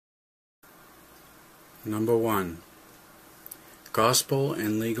Number 1. Gospel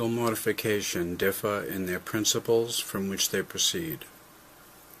and legal mortification differ in their principles from which they proceed.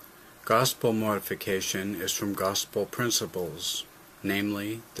 Gospel mortification is from gospel principles,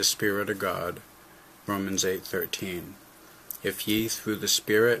 namely, the Spirit of God, Romans 8:13. If ye through the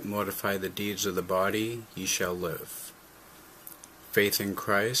Spirit mortify the deeds of the body, ye shall live. Faith in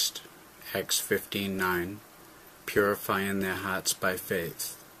Christ, Acts 15:9, purifying their hearts by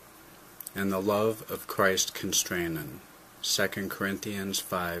faith. And the love of Christ constraining, 2 Corinthians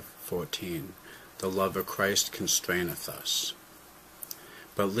 5:14, the love of Christ constraineth us.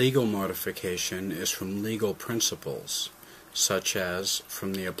 But legal mortification is from legal principles, such as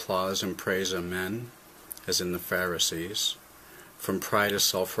from the applause and praise of men, as in the Pharisees, from pride of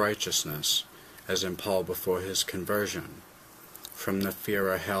self-righteousness, as in Paul before his conversion, from the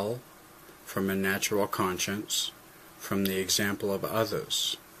fear of hell, from a natural conscience, from the example of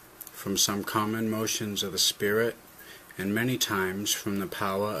others, from some common motions of the Spirit, and many times from the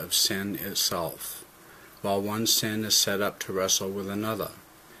power of sin itself, while one sin is set up to wrestle with another,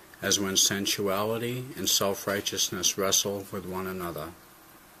 as when sensuality and self-righteousness wrestle with one another.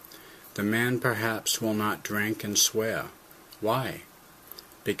 The man perhaps will not drink and swear. Why?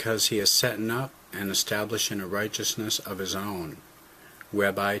 Because he is setting up and establishing a righteousness of his own,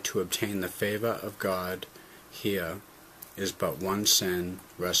 whereby to obtain the favour of God here is but one sin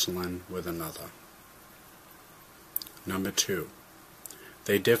wrestling with another. Number 2.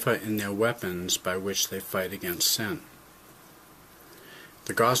 They differ in their weapons by which they fight against sin.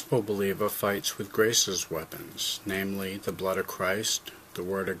 The gospel believer fights with grace's weapons, namely the blood of Christ, the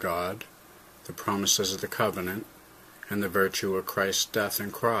Word of God, the promises of the covenant, and the virtue of Christ's death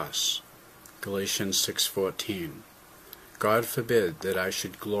and cross, Galatians 6:14. God forbid that I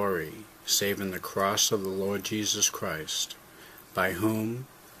should glory, save in the cross of the Lord Jesus Christ, by whom,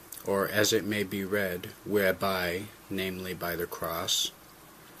 or as it may be read, whereby, namely by the cross,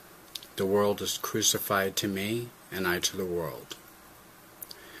 the world is crucified to me, and I to the world.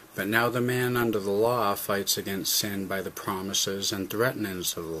 But now the man under the law fights against sin by the promises and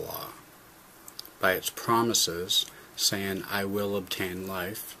threatenings of the law, by its promises, saying, I will obtain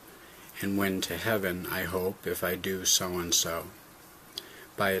life, and win to heaven, I hope, if I do so and so.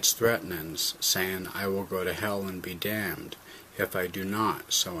 By its threatenings, saying, I will go to hell and be damned, if I do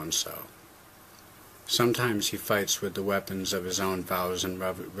not so and so. Sometimes he fights with the weapons of his own vows and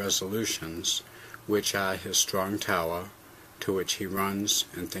resolutions, which are his strong tower, to which he runs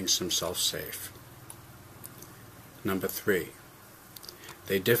and thinks himself safe. Number 3.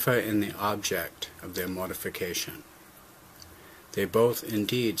 They differ in the object of their mortification. They both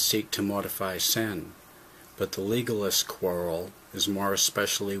indeed seek to mortify sin, but the legalist's quarrel is more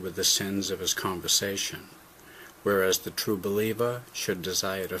especially with the sins of his conversation, whereas the true believer should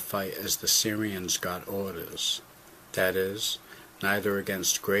desire to fight as the Syrians got orders, that is, neither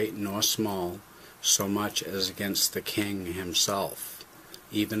against great nor small, so much as against the king himself,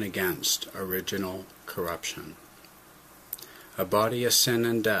 even against original corruption. A body of sin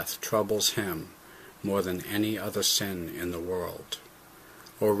and death troubles him more than any other sin in the world.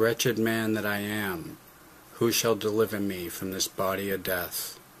 O wretched man that I am, who shall deliver me from this body of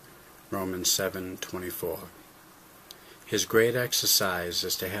death? Romans 7:24. His great exercise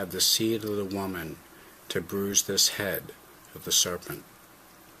is to have the seed of the woman to bruise this head of the serpent.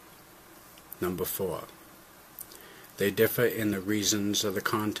 Number 4. They differ in the reasons of the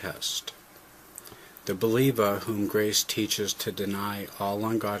contest. The believer whom grace teaches to deny all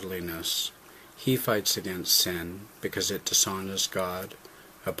ungodliness, he fights against sin because it dishonors God,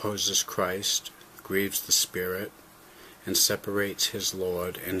 opposes Christ, grieves the Spirit, and separates his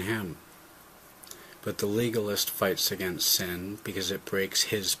Lord and him. But the legalist fights against sin because it breaks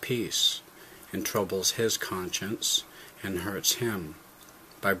his peace, and troubles his conscience, and hurts him,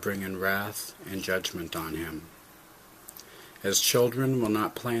 by bringing wrath and judgment on him. As children will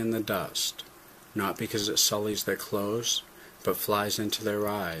not play in the dust, not because it sullies their clothes, but flies into their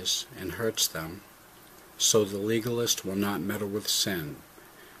eyes and hurts them, so the legalist will not meddle with sin,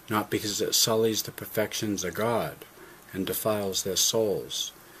 not because it sullies the perfections of God and defiles their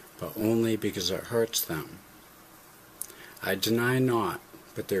souls, but only because it hurts them. I deny not,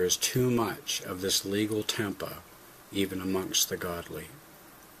 but there is too much of this legal temper even amongst the godly.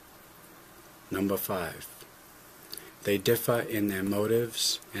 Number 5. They differ in their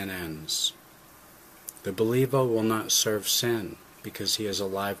motives and ends. The believer will not serve sin because he is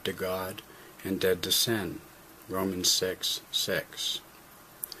alive to God and dead to sin, Romans 6:6.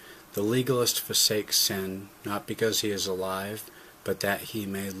 The legalist forsakes sin not because he is alive, but that he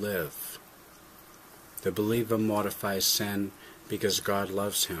may live. The believer mortifies sin because God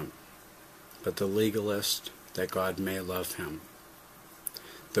loves him. but the legalist that God may love him.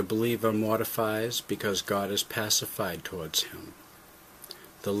 The believer mortifies because God is pacified towards him.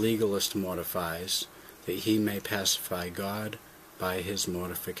 The legalist mortifies that he may pacify God by his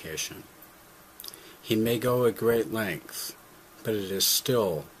mortification. He may go a great length, but it is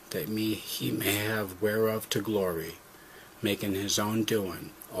still that he may have whereof to glory, making his own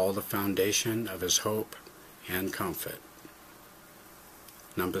doing all the foundation of his hope and comfort.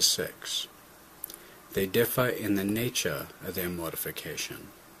 Number 6. They differ in the nature of their mortification.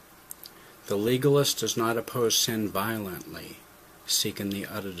 The legalist does not oppose sin violently, seeking the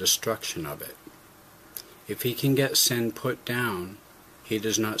utter destruction of it. If he can get sin put down, he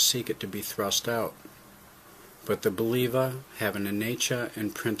does not seek it to be thrust out. But the believer, having a nature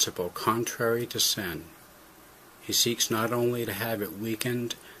and principle contrary to sin, he seeks not only to have it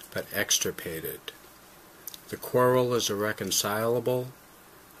weakened, but extirpated. The quarrel is irreconcilable,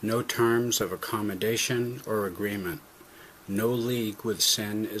 no terms of accommodation or agreement, no league with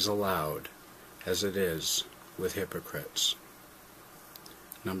sin is allowed, as it is with hypocrites.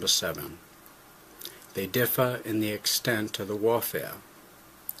 Number 7. They differ in the extent of the warfare.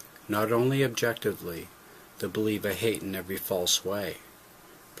 Not only objectively, the believer hating every false way,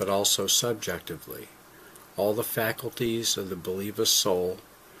 but also subjectively, all the faculties of the believer's soul,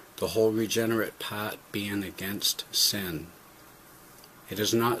 the whole regenerate part being against sin. It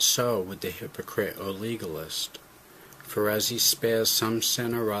is not so with the hypocrite or legalist, for as he spares some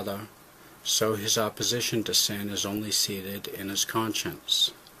sin or other, so his opposition to sin is only seated in his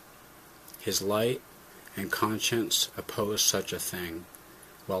conscience. His light and conscience oppose such a thing,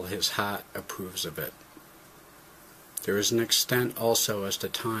 while his heart approves of it. There is an extent also as to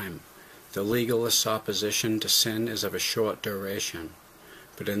time. The legalist's opposition to sin is of a short duration,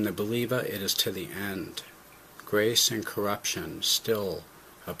 but in the believer it is to the end. Grace and corruption still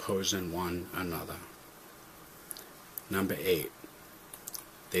opposing one another. Number 8.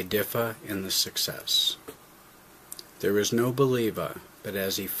 They differ in the success. There is no believer but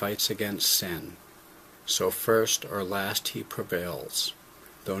as he fights against sin, so first or last he prevails,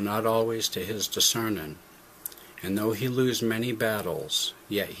 though not always to his discerning, and though he lose many battles,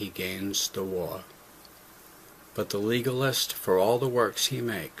 yet he gains the war. But the legalist, for all the works he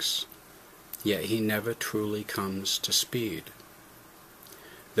makes, yet he never truly comes to speed.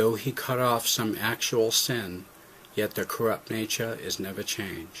 Though he cut off some actual sin, yet the corrupt nature is never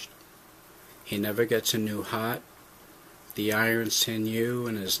changed. He never gets a new heart. The iron sinew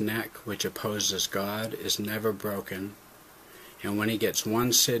in his neck which opposes God is never broken, and when he gets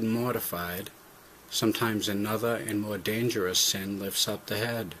one sin mortified, sometimes another and more dangerous sin lifts up the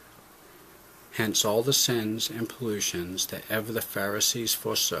head. Hence all the sins and pollutions that ever the Pharisees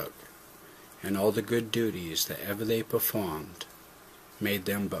forsook, and all the good duties that ever they performed, made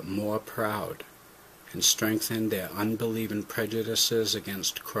them but more proud, and strengthened their unbelieving prejudices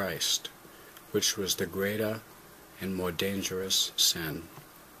against Christ, which was the greater and more dangerous sin.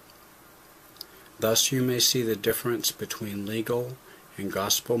 Thus you may see the difference between legal and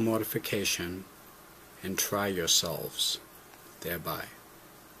gospel mortification, and try yourselves thereby.